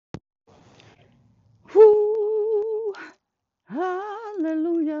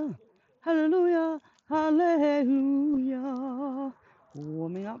Hallelujah, hallelujah, hallelujah.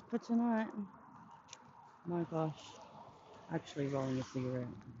 Warming up for tonight. My gosh. Actually rolling a cigarette.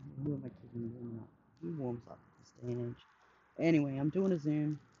 Who am I kidding warming up? Who warms up this day and age? Anyway, I'm doing a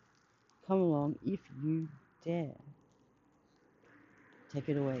Zoom. Come along if you dare. Take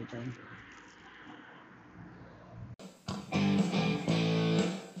it away, Jen.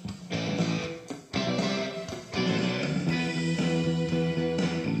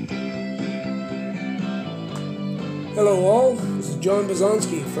 Hello all, this is John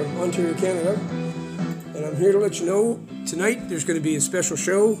Bazonsky from Ontario, Canada, and I'm here to let you know tonight there's going to be a special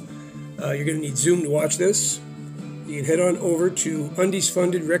show. You're going to need Zoom to watch this. You can head on over to Undies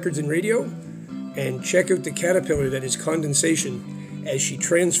Funded Records and Radio and check out the caterpillar that is Condensation as she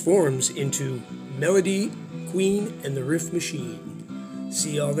transforms into Melody, Queen, and the Riff Machine.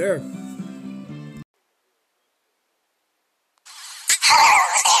 See y'all there.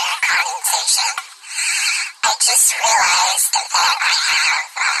 Just realized that I have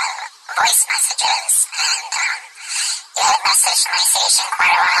voice messages, and you had messaged my station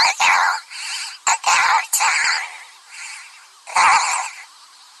quite a while ago about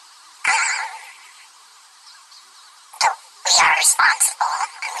we are responsible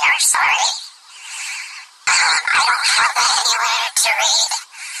and we are sorry. I don't have that anywhere to read.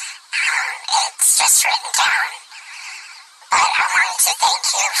 It's just written down. But I wanted to thank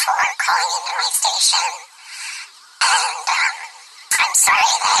you for calling into my station. And I'm sorry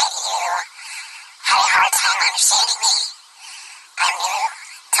that you had a hard time understanding me. I'm new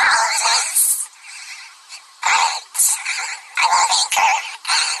to all of this, but I love Anchor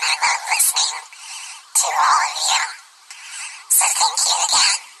and I love listening to all of you. So thank you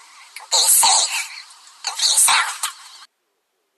again. Be safe and peace out.